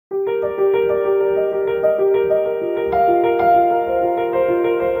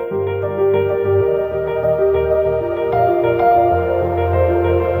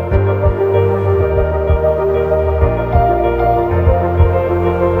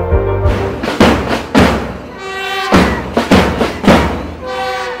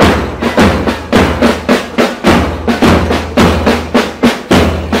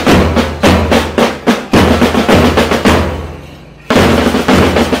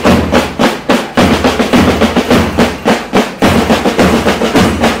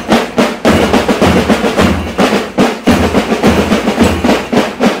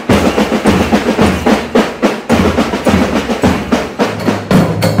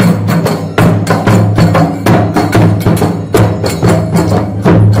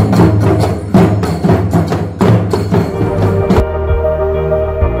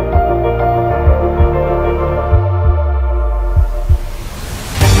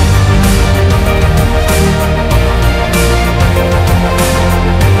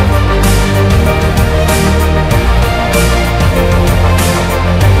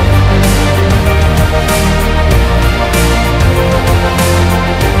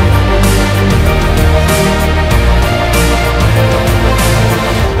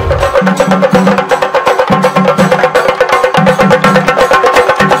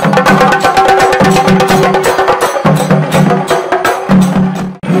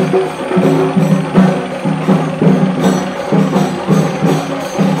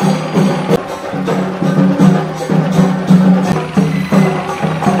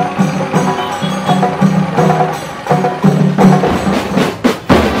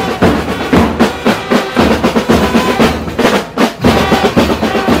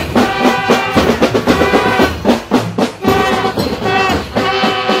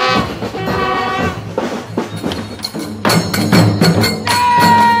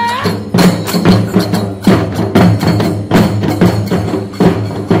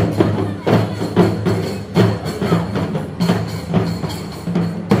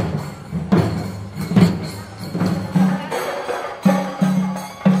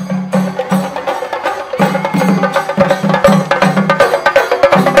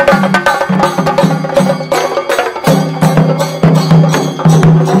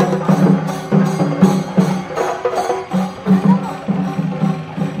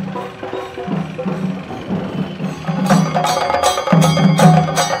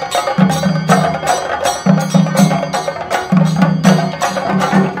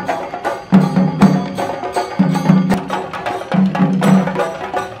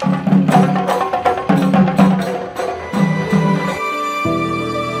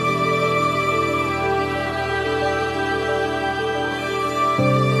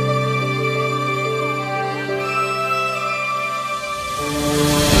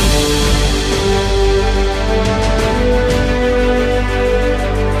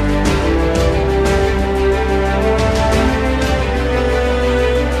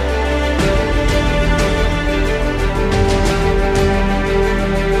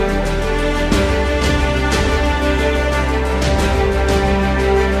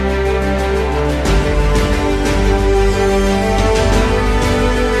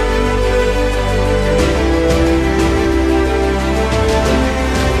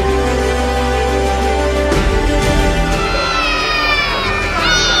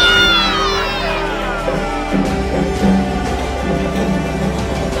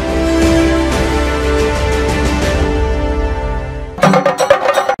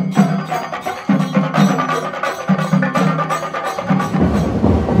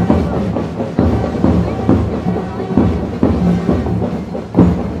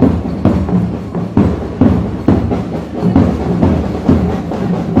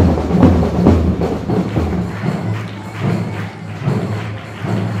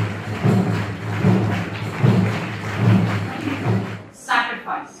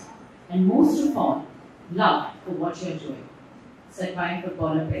divine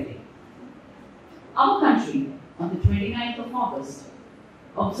footballer Pele. Our country, on the 29th of August,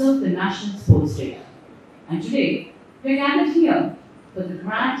 observed the National Sports Day. And today, we are gathered here for the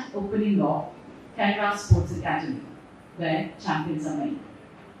grand opening of Canara Sports Academy, where champions are made.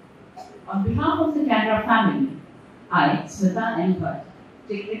 On behalf of the Canara family, I, Smita and Bhatt,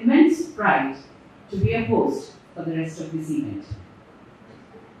 take immense pride to be a host for the rest of this event.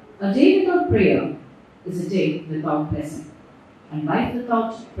 A day without prayer is a day without blessing, and life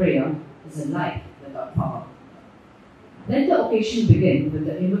without prayer is a life without power. Let the occasion begin with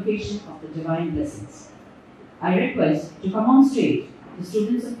the invocation of the divine blessings. I request to come on stage the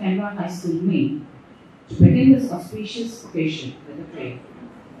students of Canara High School, Maine, to begin this auspicious occasion with a prayer.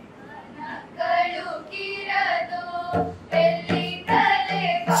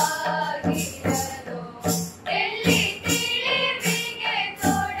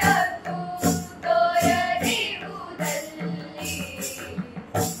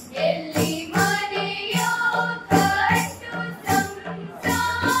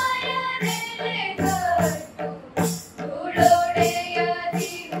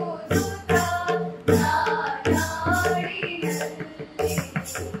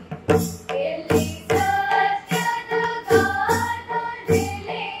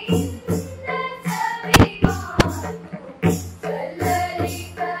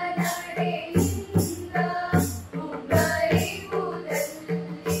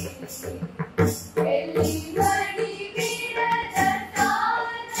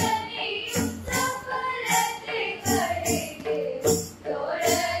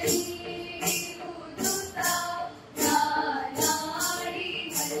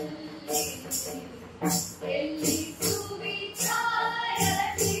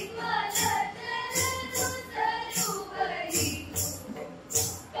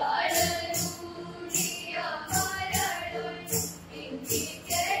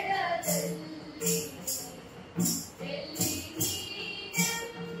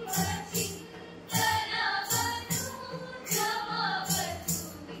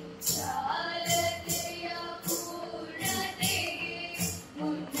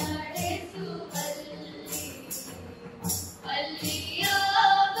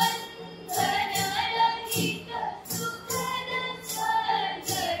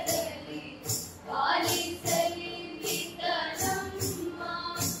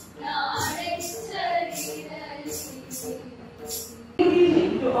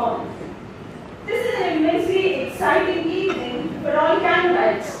 This is an immensely exciting evening for all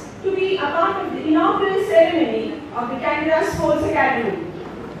Canarites to be a part of the inaugural ceremony of the Canara Sports Academy.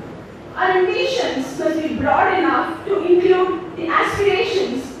 Our ambitions must be broad enough to include the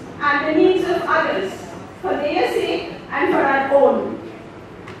aspirations and the needs of others for their sake and for our own.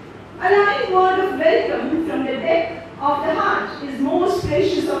 A loving word of welcome from the depth of the heart is most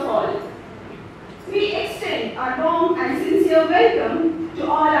precious of all. We extend our warm and sincere welcome to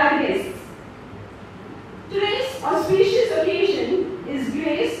all our guests. Today's auspicious occasion is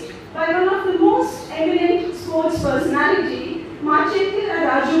graced by one of the most eminent sports personality,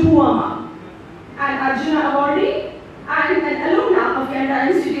 Poovamma, an Arjuna awardee and an alumna of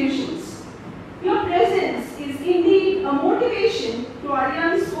Canara institutions. Your presence is indeed a motivation to our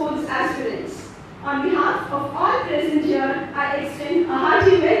young sports aspirants. On behalf of all present here, I extend a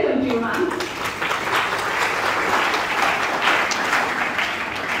hearty welcome to you, ma'am.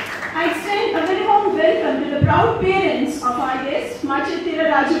 I extend a very warm welcome to the proud parents of our guest,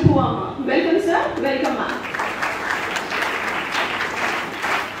 Poovamma. Welcome, sir. Welcome, ma'am.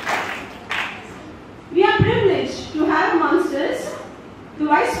 We are privileged to have amongst us the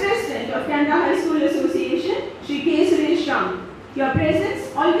Vice President of Canara High School Association, Shri K. Suresh Ram. Your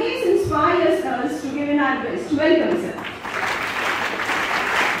presence always inspires us to give in our best. Welcome, sir.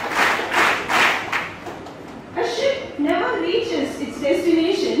 A ship never reaches its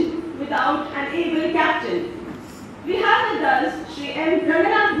destination without an able captain. We have with us Shri M.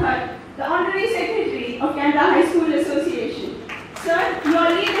 Bhatt, the Honorary Secretary of Canara High School Association. Sir, your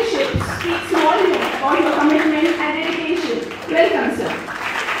leadership speaks volumes about your commitment and dedication. Welcome, sir.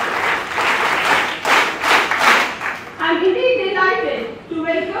 I am indeed delighted to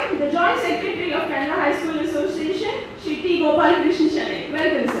welcome the Joint Secretary of Canara High School Association, Shri T. Gopal Krishnan Shanay.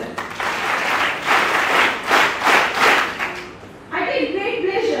 Welcome, sir. I take great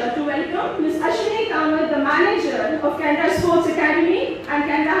pleasure to welcome Ms. Ashwini Kamath, the Manager of Canara Sports Academy and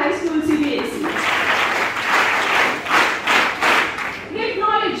Canara High School CBSE. We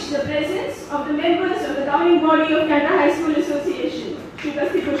acknowledge the presence of the members of the governing body of Canara High School Association, Shri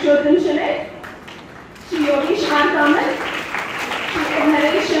Kasti Purushottam Shanay, Shri Yogesh Kamath, Shri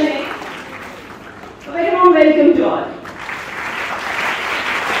Naresh Shanay. A very warm welcome to all.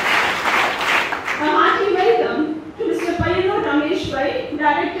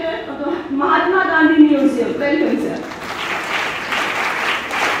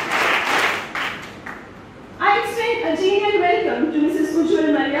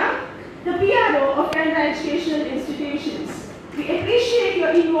 educational institutions. We appreciate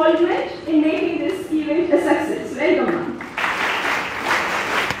your involvement in making this event a success. Welcome.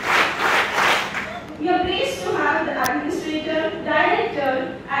 We are pleased to have the administrator, director,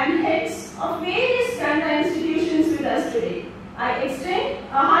 and heads of various Canara institutions with us today. I extend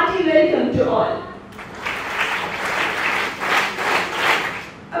a hearty welcome to all.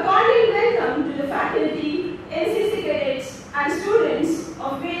 A cordial welcome to the faculty, NCC cadets, and students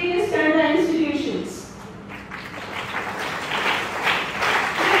of various Canara institutions.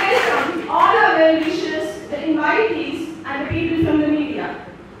 We welcome all our well-wishers, the invitees, and the people from the media.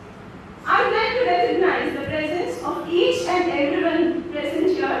 I would like to recognize the presence of each and everyone present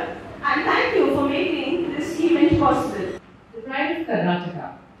here, and thank you for making this event possible. The pride of Karnataka,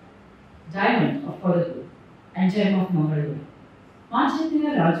 diamond of Kodagu, and gem of Mangalore, Raju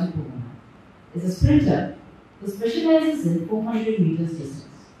Poovamma is a sprinter who specializes in 400 meters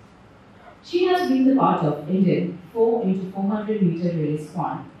distance. She has been the part of Indian 4x400 meter relay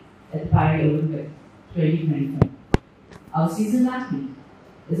squad at the Paris Olympic 2024. Our seasoned athlete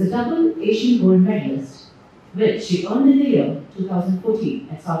is a double Asian gold medalist, which she earned in the year 2014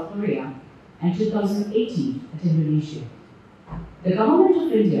 at South Korea and 2018 at Indonesia. The Government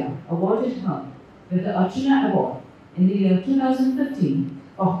of India awarded her with the Arjuna Award in the year 2015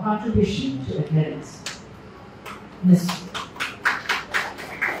 for her contribution to athletics. Ms.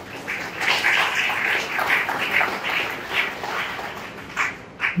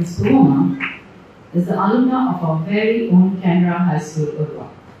 Poovamma is the alumna of our very own Canara High School, Urva,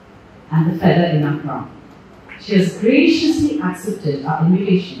 and the feather in our crown. She has graciously accepted our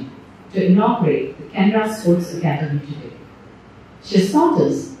invitation to inaugurate the Canara Sports Academy today. She has taught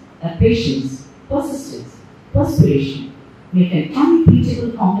us that patience, persistence, perspiration make an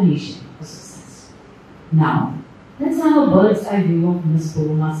unbeatable combination for success. Now, let's have a bird's eye view of Ms.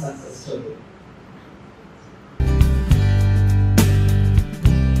 Poovamma's success story.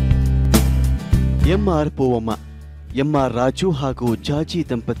 MR. Poovamma MR. Raju ಹಾಗೂ ಜಾಜಿ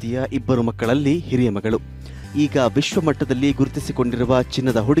ದಂಪತಿಯ ಇಬ್ಬರು ಮಕ್ಕಳಲ್ಲಿ ಹಿರಿಯ ಮಗಳು. ಈಗ ವಿಶ್ವಮಟ್ಟದಲ್ಲಿ ಗುರುತಿಸಿಕೊಂಡಿರುವ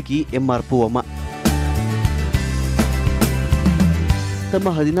ಚಿನ್ನದ ಹುಡುಗಿ ಎಂ.ಆರ್. ಪೂವಮ್ಮ. ತಮ್ಮ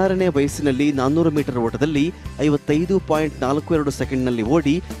 16ನೇ ವಯಸ್ಸಿನಲ್ಲಿ 400 ಮೀಟರ್ ಓಟದಲ್ಲಿ 55.42 ಸೆಕೆಂಡ್ನಲ್ಲಿ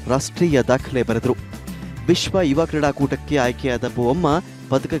ಓಡಿ ರಾಷ್ಟ್ರೀಯ ದಾಖಲೆ ಬರೆದರು. ವಿಶ್ವ ಯುವ ಕ್ರೀಡಾಕೂಟಕ್ಕೆ ಆಯ್ಕೆಯಾದ ಪೂವಮ್ಮ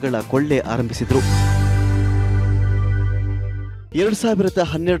ಪದಕಗಳ ಕೊಳ್ಳೆ ಆರಂಭಿಸಿದರು.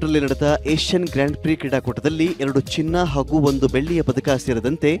 2012ರಲ್ಲಿ ನಡೆದ ಏಷ್ಯನ್ ಗ್ರ್ಯಾಂಡ್ ಪ್ರಿ ಕ್ರೀಡಾಕೂಟದಲ್ಲಿ 2 ಚಿನ್ನ ಹಾಗೂ 1 ಬೆಳ್ಳಿಯ ಪದಕ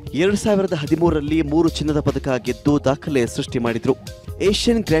ಸೇರಿದಂತೆ 2013ರಲ್ಲಿ 3 ಚಿನ್ನದ ಪದಕ ಗೆದ್ದು ದಾಖಲೆ ಸೃಷ್ಟಿ ಮಾಡಿದ್ರು.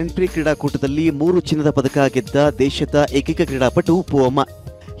 ಏಷ್ಯನ್ ಗ್ರ್ಯಾಂಡ್ ಪ್ರಿ ಕ್ರೀಡಾಕೂಟದಲ್ಲಿ 3 ಚಿನ್ನದ ಪದಕ ಗೆದ್ದ ದೇಶದ ಏಕೈಕ ಕ್ರೀಡಾಪಟು ಪೂವಮ್ಮ.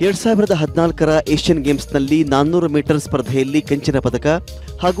 2014ರ ಏಷ್ಯನ್ ಗೇಮ್ಸ್ನಲ್ಲಿ 400 ಮೀಟರ್ ಸ್ಪರ್ಧೆಯಲ್ಲಿ ಕಂಚಿನ ಪದಕ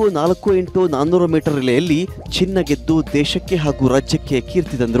ಹಾಗೂ 4x400 ಮೀಟರ್ ರಿಲೆಯಲ್ಲಿ ಚಿನ್ನ ಗೆದ್ದು ದೇಶಕ್ಕೆ ಹಾಗೂ ರಾಜ್ಯಕ್ಕೆ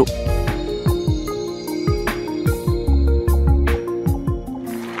ಕೀರ್ತಿ ತಂದರು.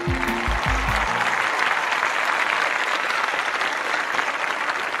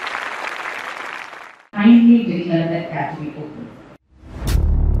 Kindly declare the academy open.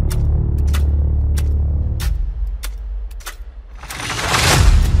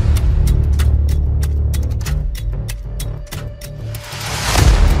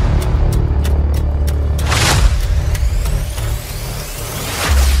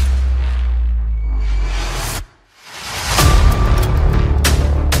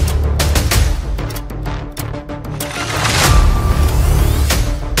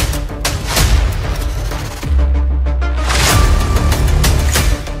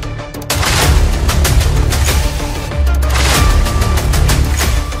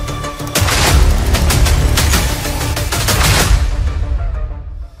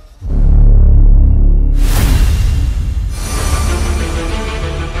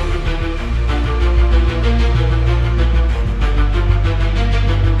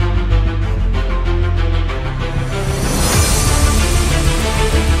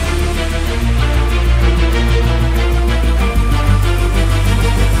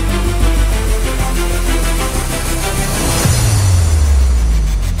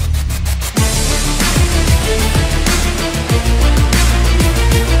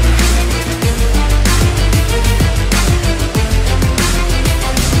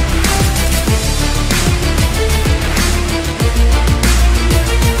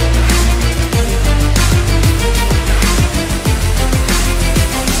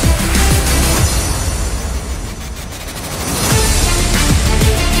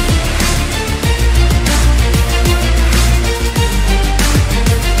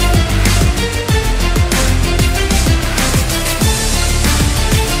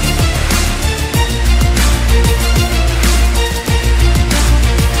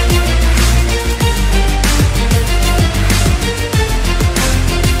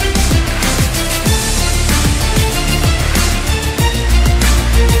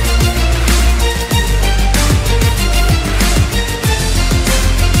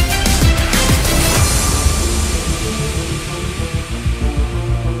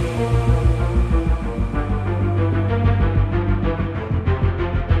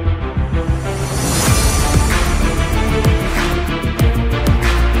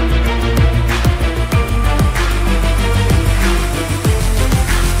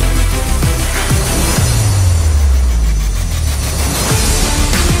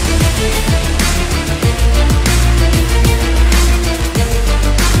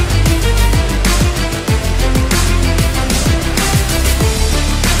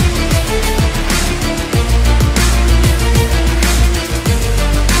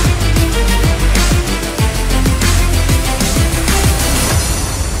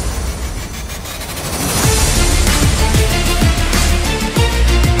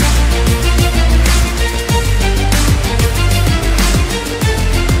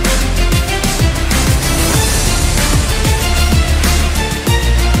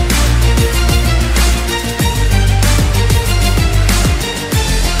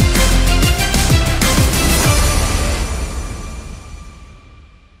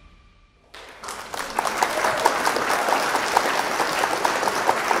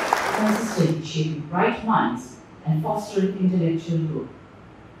 consistent in shaping bright minds and fostering intellectual growth.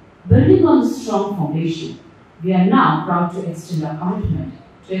 Building on this strong foundation, we are now proud to extend our commitment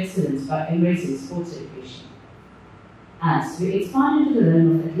to excellence by embracing sports education. As we expand into the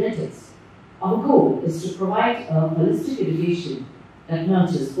realm of athletics, our goal is to provide a holistic education that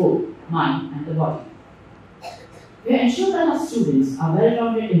nurtures both mind and the body. We ensure that our students are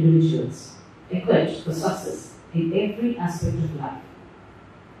well-rounded individuals, equipped for success in every aspect of life.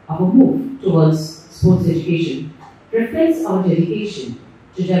 Our move towards sports education reflects our dedication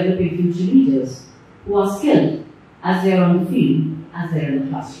to developing future leaders who are skilled as they are on the field as they are in the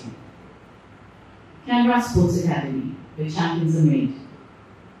classroom. Canara Sports Academy, where champions are made.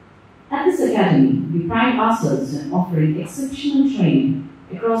 At this academy, we pride ourselves in offering exceptional training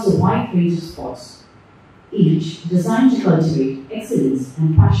across a wide range of sports, each designed to cultivate excellence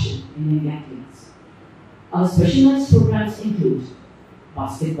and passion in young athletes. Our specialized programs include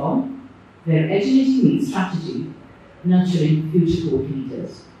basketball, where agility meets strategy, nurturing future court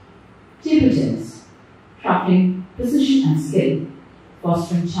leaders; table tennis, crafting precision and skill,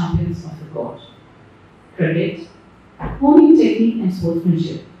 fostering champions of the court; cricket, honing technique and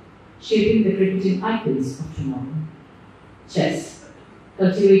sportsmanship, shaping the cricketing icons of tomorrow; chess,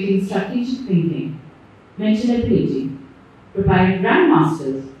 cultivating strategic thinking, mental ability, preparing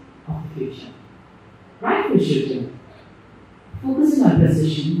grandmasters of the future; rifle shooting, focusing on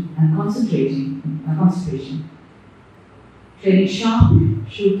precision and concentration, training sharp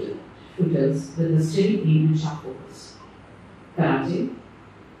shooters with a steady aim and sharp focus; karate,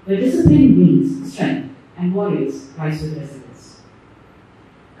 where discipline means strength and warriors rise with resilience;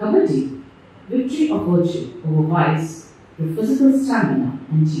 kabaddi, victory of virtue over vice through physical stamina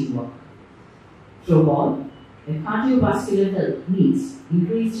and teamwork; throwball, where cardiovascular health needs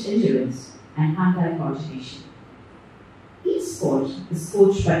increased endurance and hand-eye coordination. Each sport is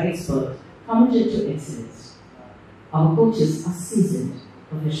coached by experts committed to excellence. Our coaches are seasoned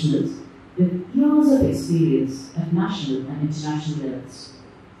professionals with years of experience at national and international levels.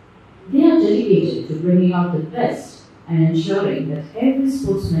 They are dedicated to bringing out the best and ensuring that every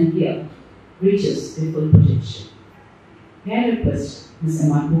sportsman here reaches their full potential. May I request Ms.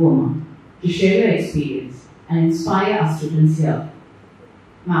 Poovamma to share your experience and inspire our students here.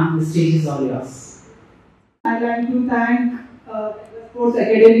 Ma'am, the stage is all yours. I'd like to thank the Sports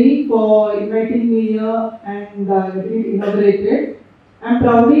Academy for inviting me here and getting inaugurated. I'm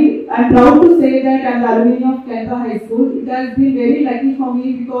proud to say that I'm the alumni of Canara High School. It has been very lucky for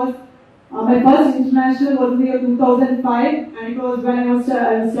me because my first international was in the year 2005, and it was when I was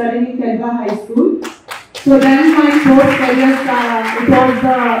studying in Canara High School. So then my sports career it was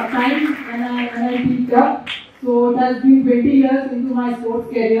the time when I picked up. So it has been 20 years into my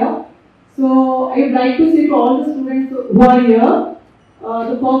sports career. So I would like to say to all the students who are here,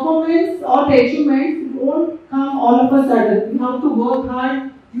 the performance or the achievements won't come all of a sudden. You have to work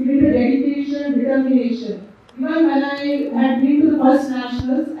hard. You need a dedication, determination. Even when I had been to the first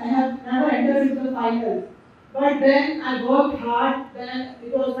nationals, I have never entered into the finals. But then I worked hard. Then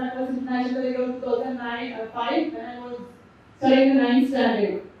it was my first international year 2005 when I was studying the 9th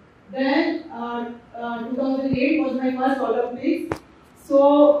standard. Then 2008 was my first Olympics.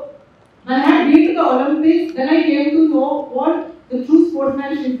 So when I had been to the Olympics, then I came to know what the true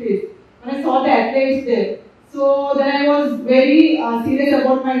sportsmanship is. When I saw the athletes there. So then I was very serious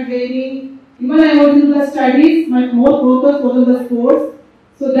about my training. Even I was into the studies, my more focus was on the sports.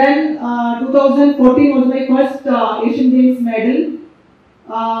 So then 2014 was my first Asian Games medal.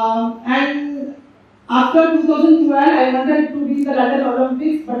 And after 2012, I wanted to be in the London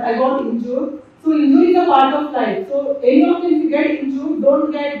Olympics, but I got injured. So injury is a part of life. So any of them, if you get injured,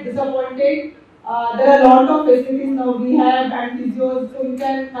 don't get disappointed. There are a lot of facilities now we have and physios, so you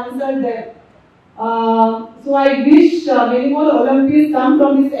can consult them. So I wish many more Olympics come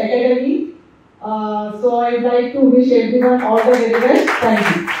from this academy. So I would like to wish everyone all the very best.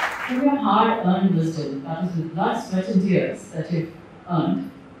 Thank you. For your hard-earned wisdom, that is with blood, sweat and tears that you've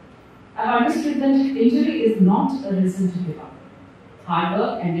earned, I've understood that injury is not a reason to give up. Hard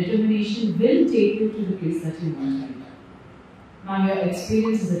work and determination will take you to the place that you want to be. Now your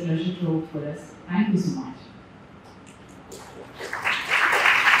experience is a treasure trove for us. Thank you so much.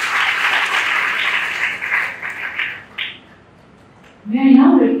 May I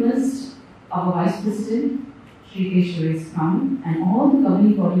now request our Vice President, Shri Suresh Khan, and all the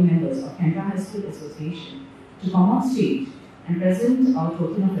governing body members of Canara High School Association to come on stage and present our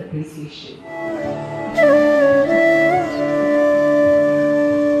token of appreciation.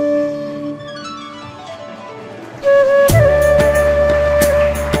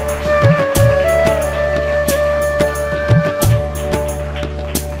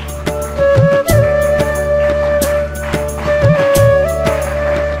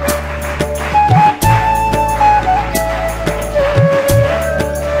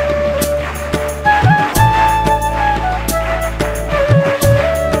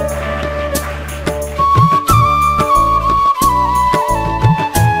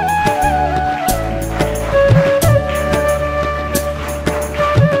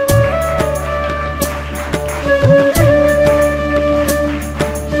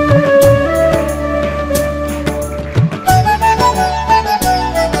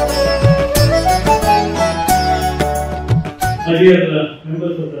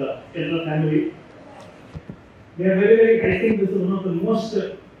 we are I think this is one of the most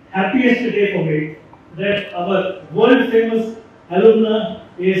happiest day for me that our world famous alumna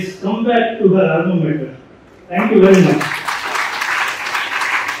is come back to her alma mater. Thank you very much.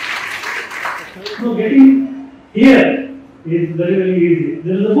 So getting here is very easy.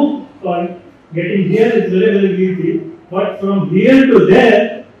 There is a book called Getting Here is very easy, but from here to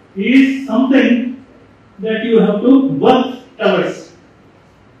there is something that you have to work towards.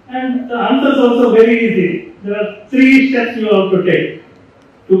 And the answer is also very easy. There are 3 steps you have to take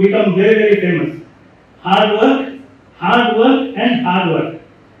to become very famous. Hard work, and hard work.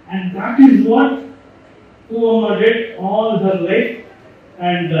 And that is what Poovamma did all her life.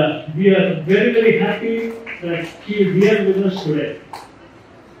 And we are very happy that she is here with us today.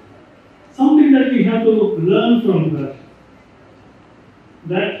 Something that we have to learn from her,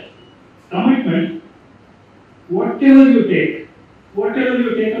 that commitment, whatever you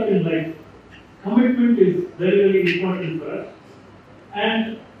take up in life, commitment is very important for us.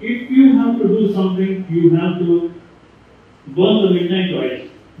 And if you have to do something, you have to burn the midnight oil,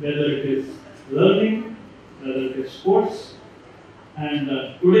 whether it is learning, whether it is sports. And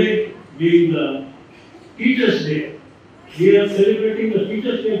today being the Teachers' Day, we are celebrating the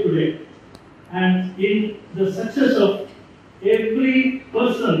Teachers' Day today. And in the success of every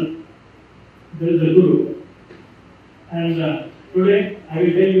person, there is a guru. And today I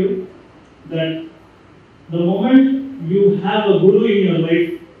will tell you that the moment you have a guru in your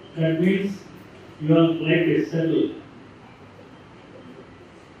life, that means your life is settled.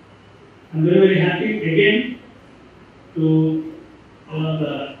 I am very happy again to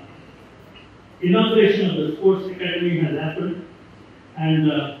the inauguration of the Sports Academy has happened,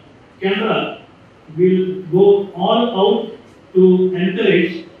 and Canara will go all out to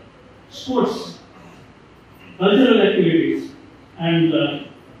encourage sports, cultural activities, and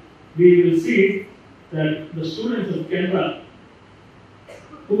we will see that the students of Canara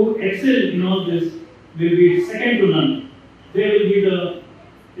who excel in all this will be second to none. They will be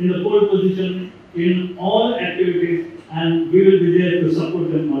in the pole position in all activities, and we will be there to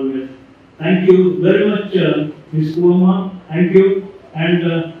support them always. Thank you very much, Ms. Poovamma. Thank you.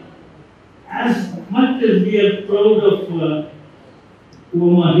 And as much as we are proud of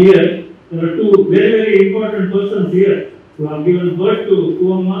Poovamma here, there are 2 very important persons here who have given birth to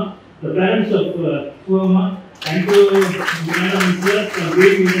Poovamma, the parents of Poovamma. Thank you, Madam and Sir, for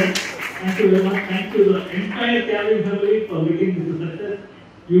being here. Thank you very much. Thank you to the entire Calvin family for making this a success.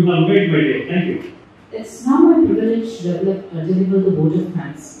 You have made my day. Thank you. It's now my privilege to deliver the vote of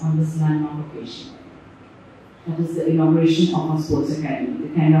thanks on this landmark occasion. That is the inauguration of our Sports Academy,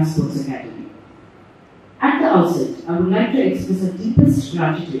 the Canara Sports Academy. At the outset, I would like to express our deepest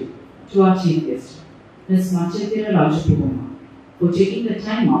gratitude to our chief guest, Ms. Poovamma, for taking the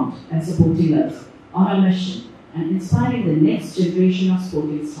time out and supporting us on our mission and inspiring the next generation of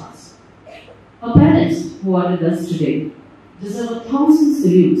sporting stars. Her parents, who are with us today, deserve 1,000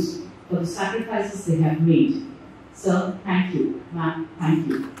 salutes for the sacrifices they have made. Sir, thank you. Ma'am, thank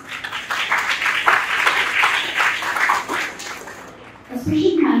you. A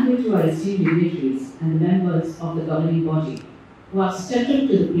special thank you to our esteemed dignitaries and the members of the governing body who have stepped up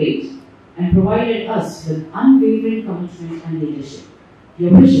to the plate and provided us with unwavering commitment and leadership.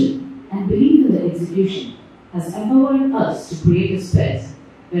 Your vision and belief in the execution has empowered us to create a space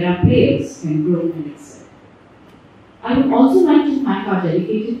where our players can grow and excel. I would also like to thank our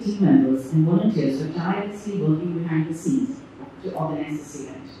dedicated team members and volunteers for tirelessly working behind the scenes to organize this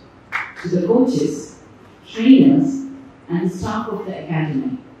event. To the coaches, trainers, and the staff of the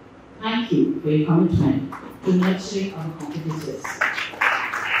Academy, thank you for your commitment to nurturing our competitors.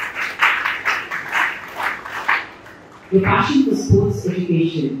 Your passion for sports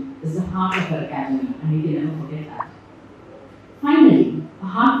education is the heart of our Academy, and we can never forget that. Finally, a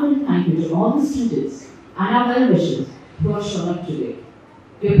heartfelt thank you to all the students and our well-wishers who have shown up today.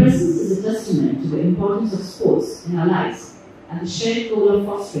 Your presence is a testament to the importance of sports in our lives and the shared goal of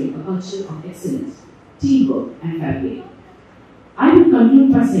fostering a culture of excellence, teamwork, and fair play. I will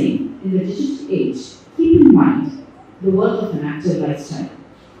conclude by saying, in the digital age, keep in mind the worth of an active lifestyle,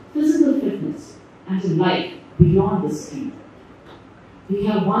 physical fitness, and a life beyond the screen. We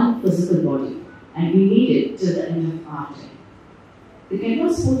have one physical body, and we need it till the end of our time. The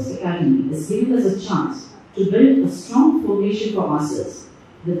Canara Sports Academy is giving us a chance to build a strong foundation for ourselves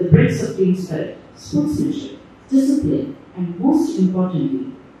with the bricks of team spirit, sportsmanship, discipline, and most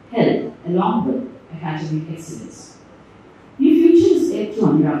importantly, health along with academic excellence. Your future is yet to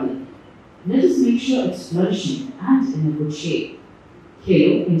unravel. Let us make sure it's flourishing and in a good shape.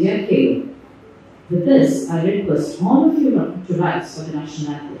 Khelo, India Khelo. With this, I request all of you to rise for the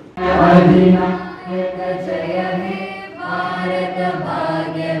national anthem. जय हे भारत भाग्य